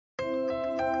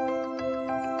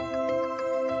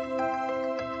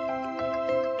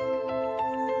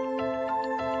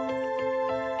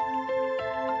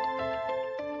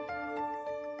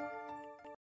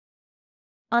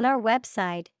On our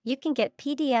website, you can get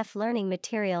PDF learning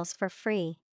materials for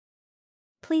free.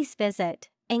 Please visit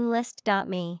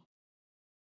englist.me.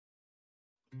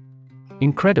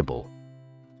 Incredible.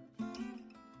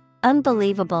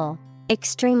 Unbelievable,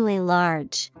 extremely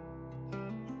large.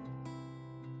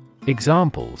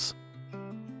 Examples: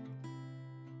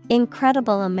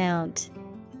 Incredible amount.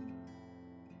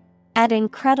 At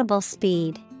incredible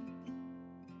speed.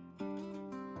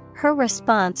 Her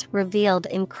response revealed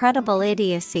incredible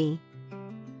idiocy.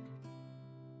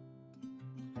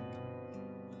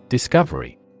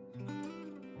 Discovery.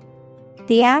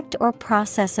 The act or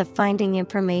process of finding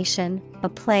information, a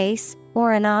place,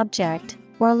 or an object,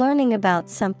 or learning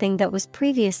about something that was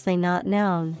previously not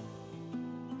known.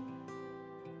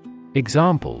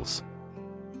 Examples: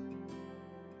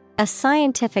 A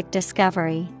scientific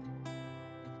discovery.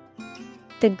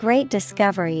 The great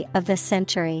discovery of the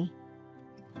century.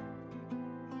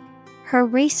 Her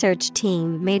research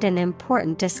team made an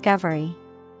important discovery.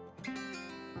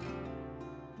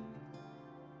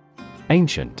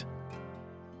 Ancient.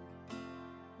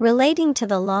 Relating to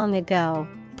the long ago,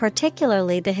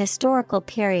 particularly the historical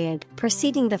period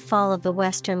preceding the fall of the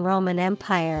Western Roman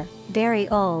Empire, very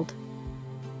old.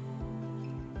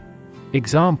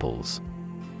 Examples: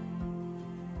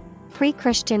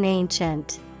 Pre-Christian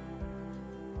ancient.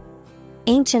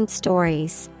 Ancient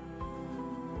stories.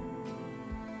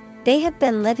 They have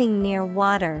been living near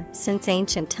water since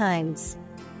ancient times.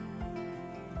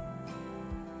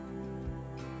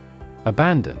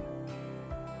 Abandon.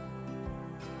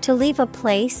 To leave a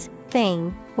place,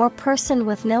 thing, or person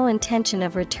with no intention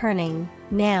of returning.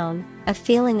 Noun, a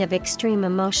feeling of extreme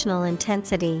emotional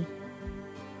intensity.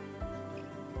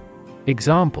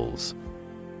 Examples: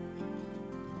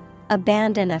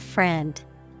 Abandon a friend.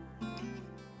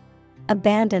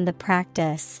 Abandon the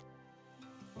practice.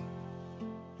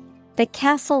 The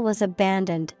castle was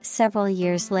abandoned several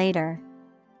years later.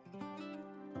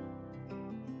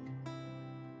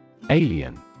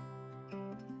 Alien.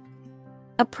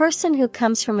 A person who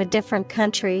comes from a different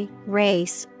country,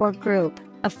 race, or group,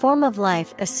 a form of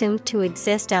life assumed to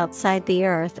exist outside the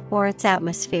Earth or its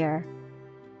atmosphere.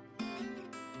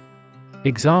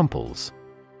 Examples: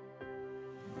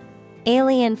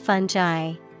 Alien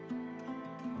fungi.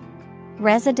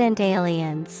 Resident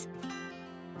aliens.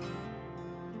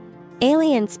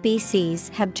 Alien species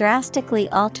have drastically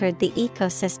altered the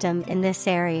ecosystem in this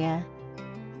area.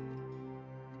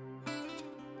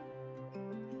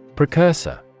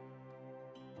 Precursor.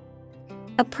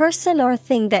 A person or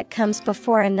thing that comes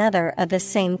before another of the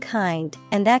same kind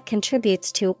and that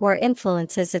contributes to or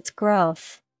influences its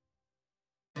growth.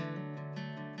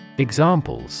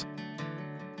 Examples: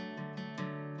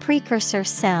 Precursor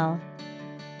cell.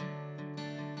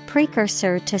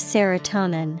 Precursor to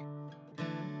serotonin.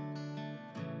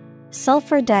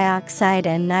 Sulfur dioxide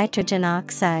and nitrogen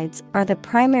oxides are the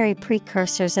primary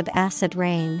precursors of acid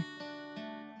rain.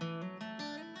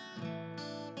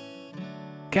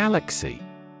 Galaxy.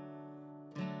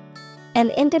 An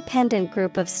independent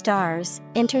group of stars,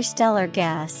 interstellar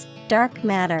gas, dark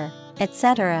matter,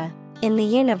 etc., in the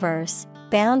universe,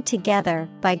 bound together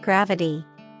by gravity.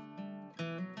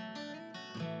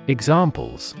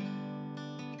 Examples: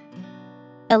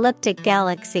 Elliptic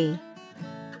galaxy.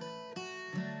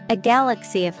 A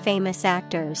galaxy of famous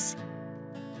actors.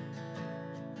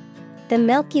 The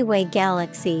Milky Way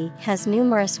galaxy has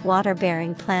numerous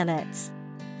water-bearing planets.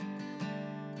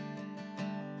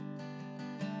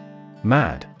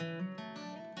 Mad.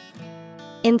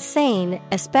 Insane,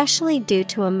 especially due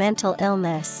to a mental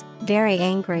illness, very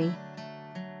angry.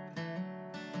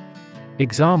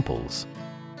 Examples: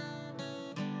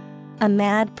 A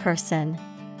mad person.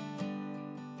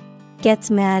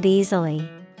 Gets mad easily.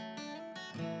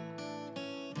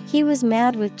 He was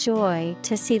mad with joy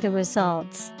to see the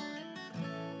results.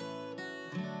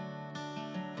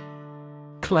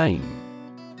 Claim.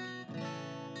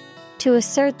 To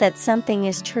assert that something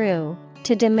is true,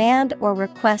 to demand or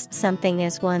request something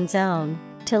as one's own,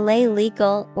 to lay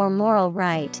legal or moral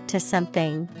right to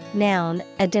something. Noun,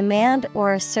 a demand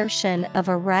or assertion of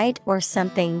a right or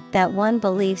something that one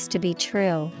believes to be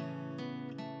true.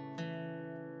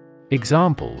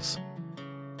 Examples: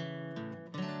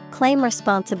 Claim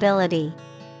responsibility.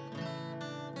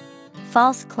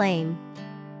 False claim.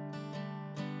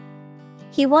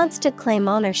 He wants to claim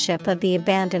ownership of the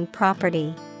abandoned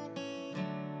property.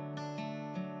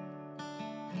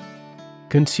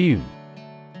 Consume.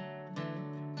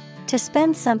 To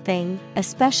spend something,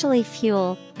 especially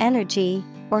fuel, energy,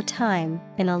 or time,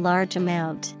 in a large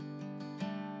amount.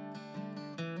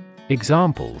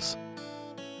 Examples: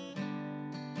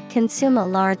 Consume a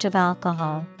large of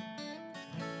alcohol.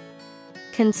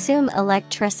 Consume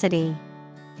electricity.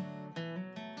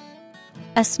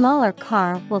 A smaller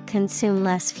car will consume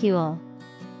less fuel.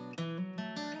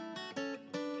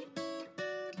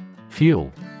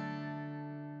 Fuel.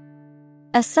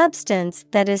 A substance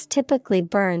that is typically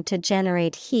burned to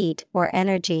generate heat or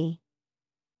energy.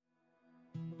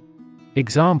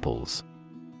 Examples: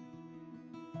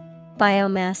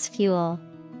 Biomass fuel.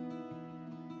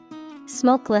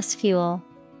 Smokeless fuel.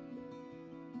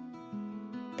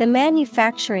 The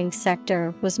manufacturing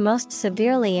sector was most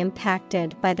severely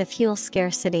impacted by the fuel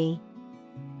scarcity.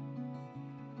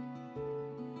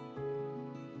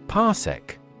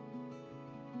 Parsec.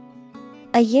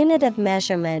 A unit of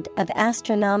measurement of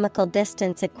astronomical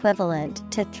distance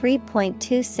equivalent to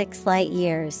 3.26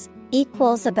 light-years,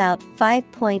 equals about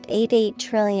 5.88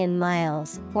 trillion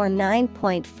miles or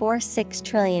 9.46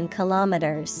 trillion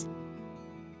kilometers.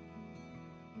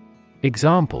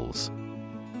 Examples: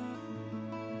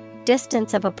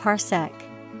 Distance of a parsec.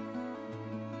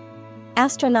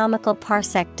 Astronomical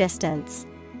parsec distance.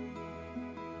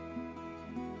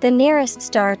 The nearest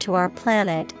star to our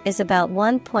planet is about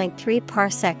 1.3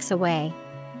 parsecs away.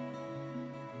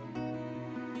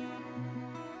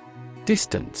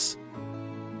 Distance.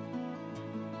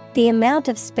 The amount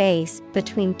of space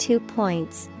between 2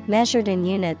 points, measured in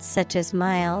units such as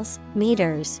miles,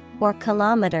 meters, or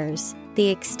kilometers, the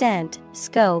extent,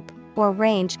 scope, or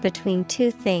range between two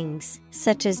things,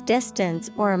 such as distance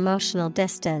or emotional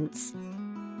distance.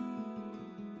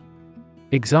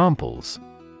 Examples: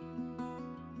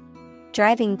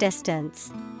 Driving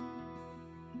distance.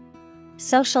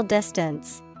 Social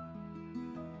distance.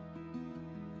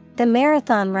 The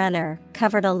marathon runner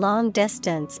covered a long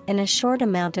distance in a short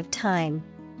amount of time.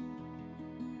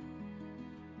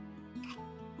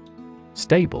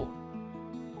 Stable.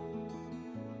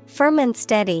 Firm and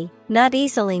steady, not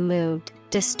easily moved,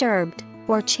 disturbed,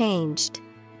 or changed.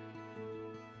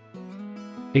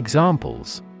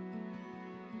 Examples: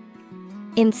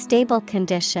 In stable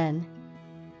condition.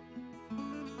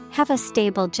 Have a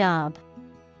stable job.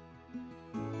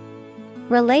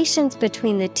 Relations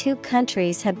between the two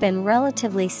countries have been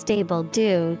relatively stable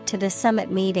due to the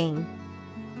summit meeting.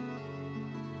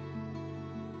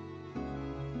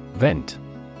 Vent.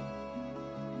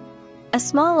 A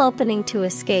small opening to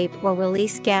escape or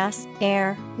release gas,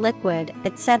 air, liquid,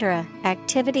 etc.,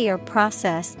 activity or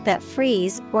process that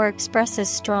frees or expresses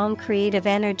strong creative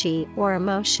energy or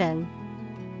emotion.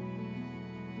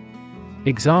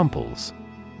 Examples: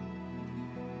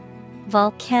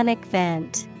 Volcanic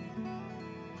vent.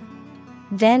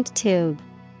 Vent tube.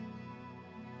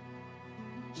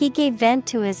 He gave vent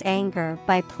to his anger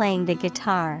by playing the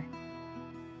guitar.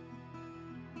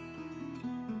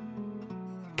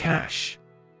 Cache.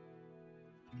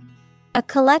 A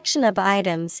collection of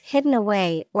items hidden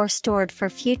away or stored for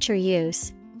future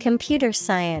use. Computer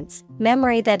science,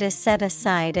 memory that is set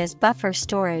aside as buffer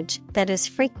storage that is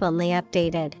frequently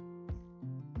updated.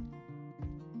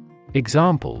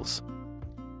 Examples: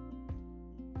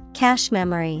 Cache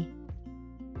memory.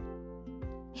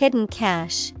 Hidden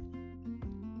cache.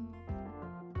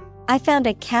 I found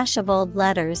a cache of old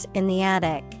letters in the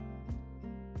attic.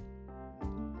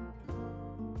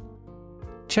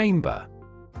 Chamber.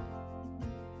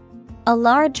 A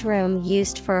large room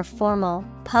used for a formal,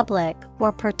 public,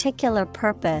 or particular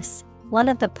purpose, one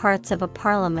of the parts of a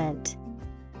parliament.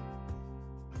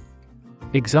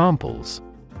 Examples: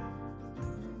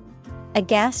 A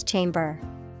gas chamber.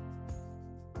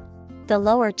 The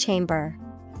lower chamber.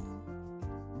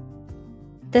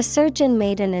 The surgeon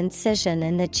made an incision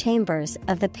in the chambers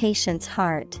of the patient's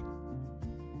heart.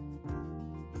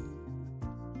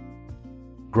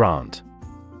 Grant.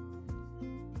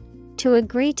 To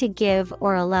agree to give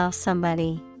or allow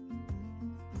somebody.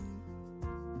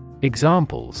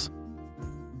 Examples: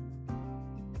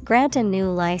 Grant a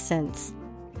new license.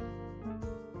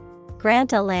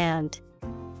 Grant a land.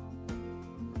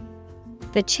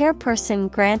 The chairperson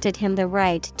granted him the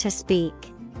right to speak.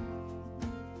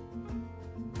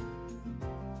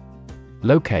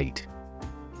 Locate.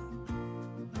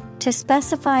 To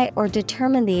specify or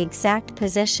determine the exact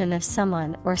position of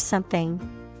someone or something.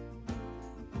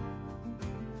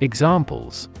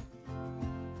 Examples: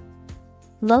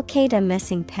 Locate a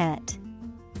missing pet.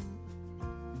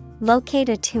 Locate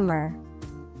a tumor.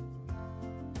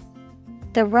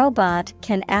 The robot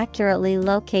can accurately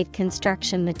locate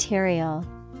construction material.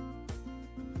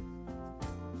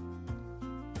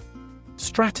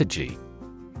 Strategy.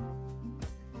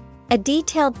 A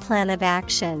detailed plan of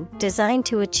action designed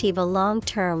to achieve a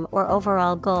long-term or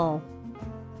overall goal.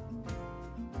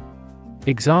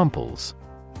 Examples: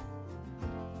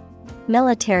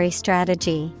 Military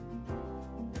strategy.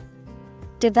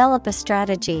 Develop a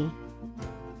strategy.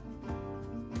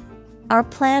 Our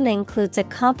plan includes a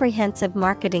comprehensive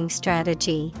marketing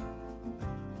strategy.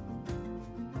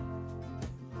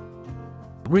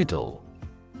 Riddle.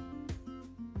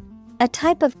 A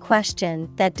type of question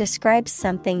that describes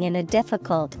something in a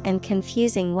difficult and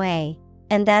confusing way,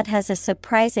 and that has a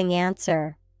surprising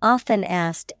answer, often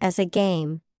asked as a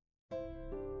game.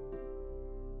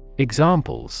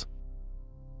 Examples: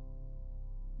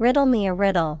 Riddle me a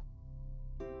riddle.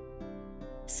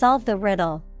 Solve the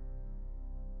riddle.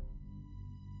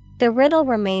 The riddle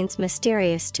remains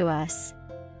mysterious to us.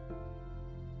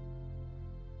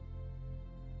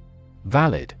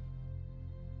 Valid.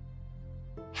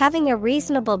 Having a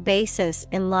reasonable basis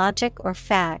in logic or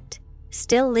fact,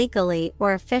 still legally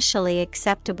or officially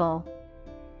acceptable.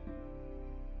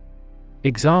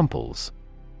 Examples: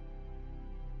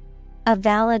 A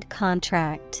valid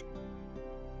contract.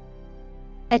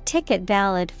 A ticket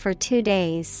valid for 2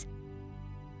 days.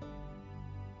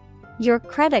 Your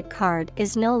credit card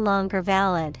is no longer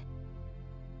valid.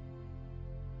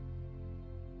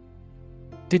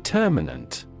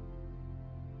 Determinant.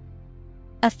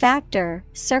 A factor,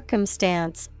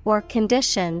 circumstance, or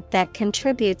condition that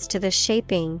contributes to the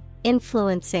shaping,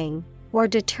 influencing, or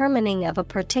determining of a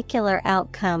particular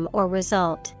outcome or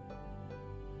result.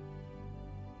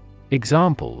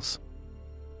 Examples: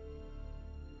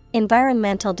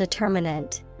 Environmental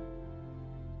determinant.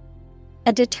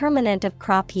 A determinant of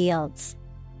crop yields.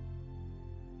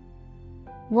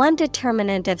 One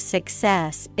determinant of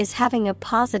success is having a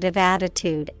positive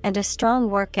attitude and a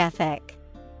strong work ethic.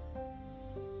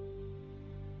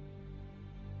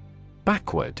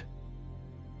 Backward.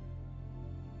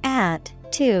 At,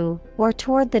 to, or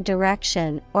toward the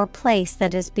direction or place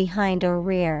that is behind or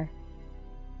rear.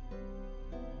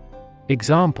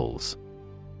 Examples: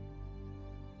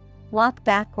 Walk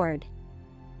backward.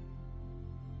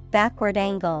 Backward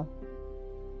angle.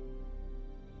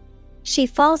 She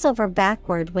falls over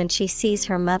backward when she sees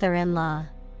her mother-in-law.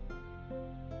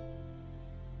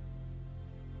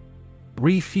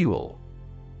 Refuel.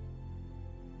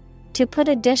 To put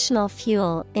additional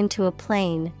fuel into a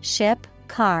plane, ship,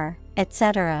 car,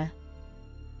 etc.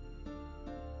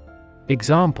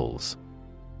 Examples: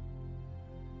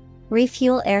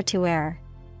 Refuel air-to-air.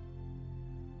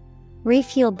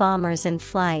 Refuel bombers in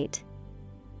flight.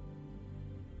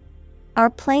 Our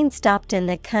plane stopped in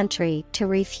the country to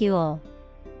refuel.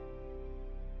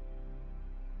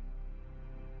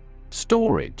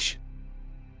 Storage.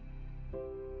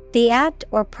 The act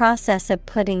or process of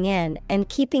putting in and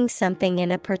keeping something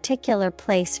in a particular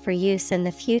place for use in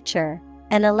the future,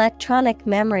 an electronic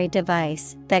memory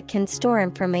device that can store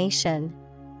information.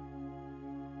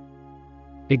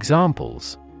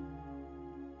 Examples: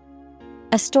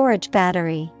 A storage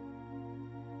battery.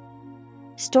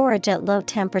 Storage at low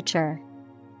temperature.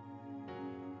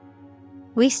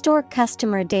 We store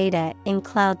customer data in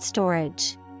cloud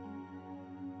storage.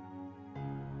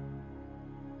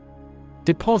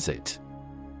 Deposit.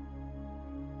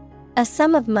 A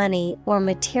sum of money or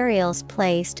materials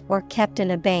placed or kept in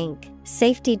a bank,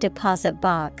 safety deposit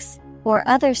box, or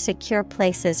other secure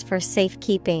places for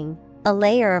safekeeping, a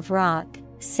layer of rock,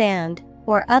 sand,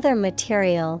 or other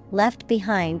material left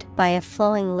behind by a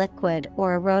flowing liquid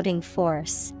or eroding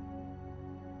force.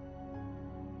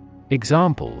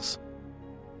 Examples: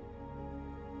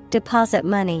 Deposit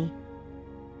money.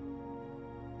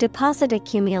 Deposit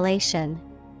accumulation.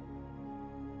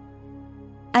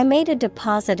 I made a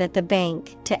deposit at the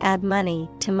bank to add money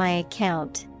to my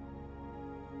account.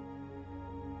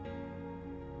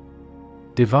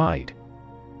 Divide.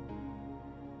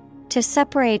 To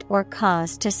separate or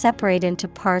cause to separate into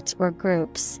parts or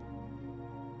groups.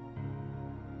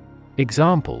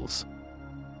 Examples: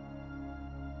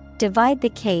 Divide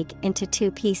the cake into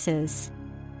 2 pieces.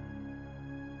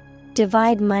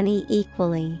 Divide money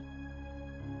equally.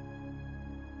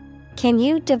 Can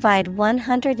you divide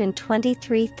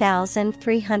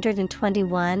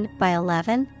 123,321 by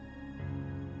 11?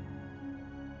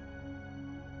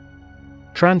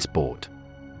 Transport.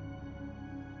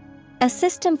 A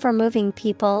system for moving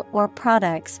people or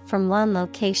products from one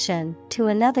location to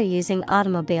another using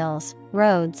automobiles,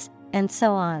 roads, and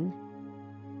so on.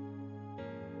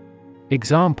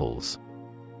 Examples: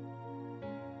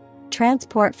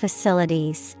 Transport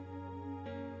facilities.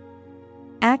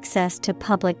 Access to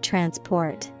public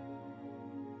transport.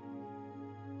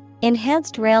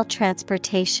 Enhanced rail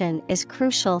transportation is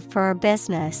crucial for our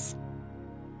business.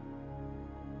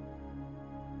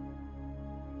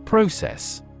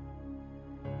 Process.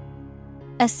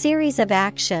 A series of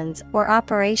actions or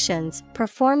operations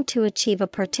performed to achieve a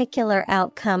particular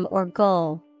outcome or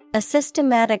goal, A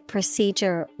systematic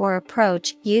procedure or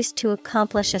approach used to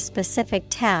accomplish a specific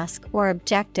task or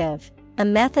objective, a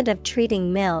method of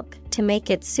treating milk to make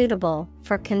it suitable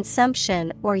for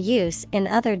consumption or use in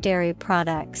other dairy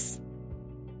products.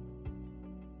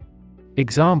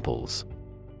 Examples: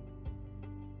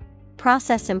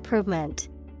 Process improvement.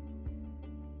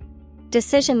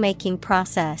 Decision-making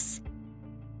process.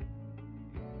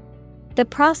 The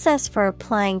process for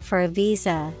applying for a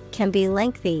visa can be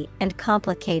lengthy and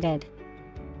complicated.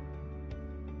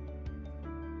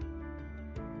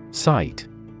 Sight.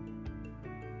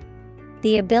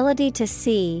 The ability to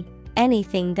see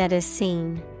anything that is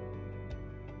seen.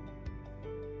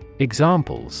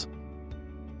 Examples: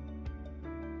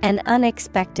 An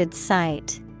unexpected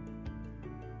sight.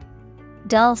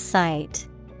 Dull sight.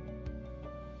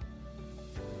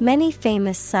 Many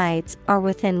famous sights are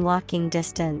within walking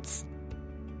distance.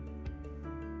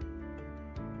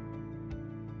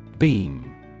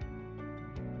 Beam.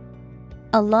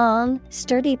 A long,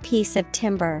 sturdy piece of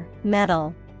timber,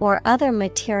 metal, or other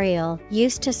material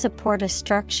used to support a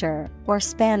structure or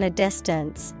span a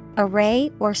distance, a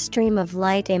ray or stream of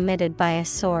light emitted by a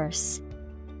source.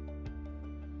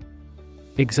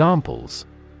 Examples: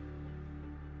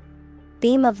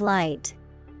 Beam of light.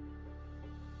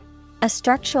 A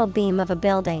structural beam of a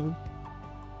building.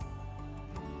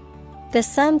 The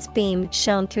sun's beam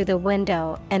shone through the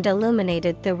window and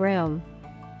illuminated the room.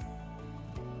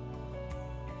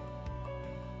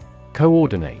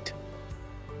 Coordinate.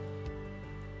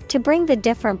 To bring the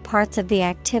different parts of the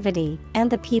activity and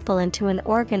the people into an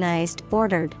organized,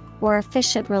 ordered, or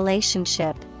efficient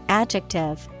relationship.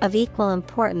 Adjective, of equal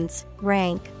importance,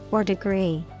 rank, or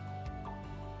degree.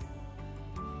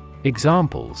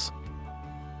 Examples: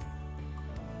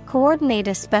 Coordinate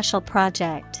a special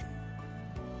project.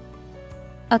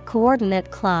 A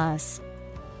coordinate clause.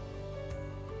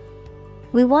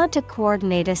 We want to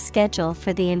coordinate a schedule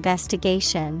for the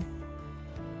investigation.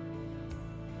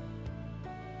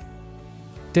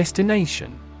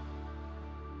 Destination.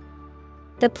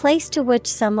 The place to which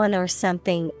someone or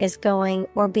something is going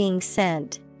or being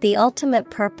sent, the ultimate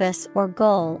purpose or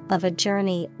goal of a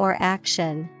journey or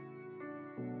action.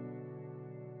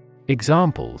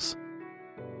 Examples: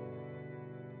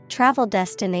 Travel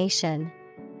destination.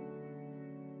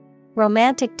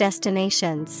 Romantic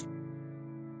destinations.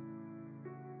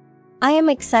 I am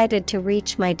excited to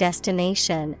reach my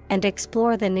destination and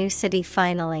explore the new city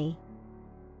finally.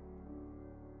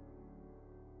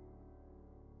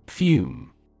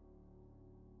 Fume.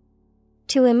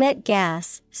 To emit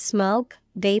gas, smoke,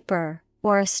 vapor,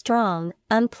 or a strong,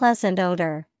 unpleasant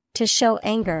odor. To show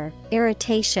anger,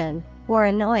 irritation, or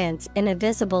annoyance in a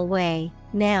visible way.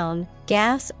 Noun,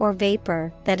 gas or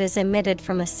vapor that is emitted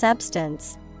from a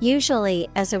substance, usually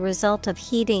as a result of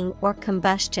heating or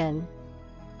combustion.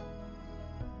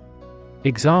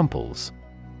 Examples: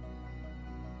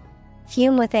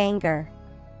 Fume with anger.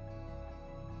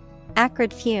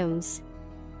 Acrid fumes.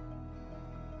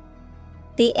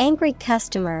 The angry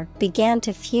customer began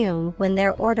to fume when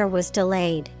their order was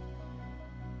delayed.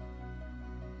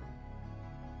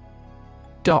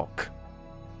 Dock.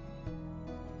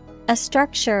 A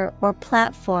structure or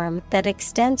platform that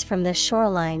extends from the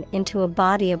shoreline into a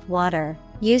body of water,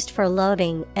 used for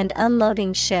loading and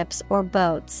unloading ships or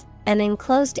boats. An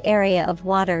enclosed area of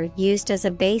water used as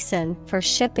a basin for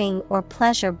shipping or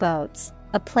pleasure boats,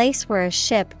 a place where a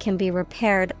ship can be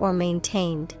repaired or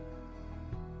maintained.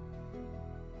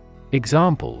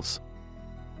 Examples: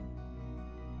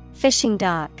 Fishing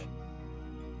dock.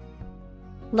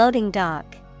 Loading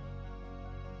dock.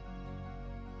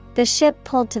 The ship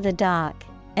pulled to the dock,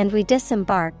 and we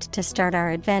disembarked to start our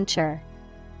adventure.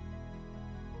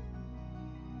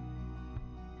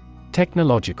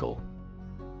 Technological.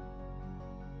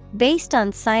 Based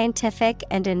on scientific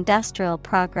and industrial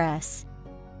progress.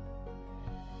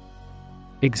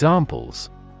 Examples: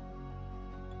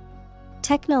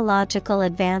 Technological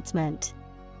advancement.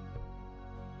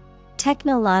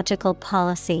 Technological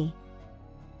policy.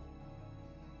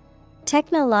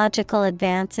 Technological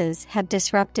advances have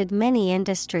disrupted many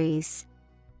industries.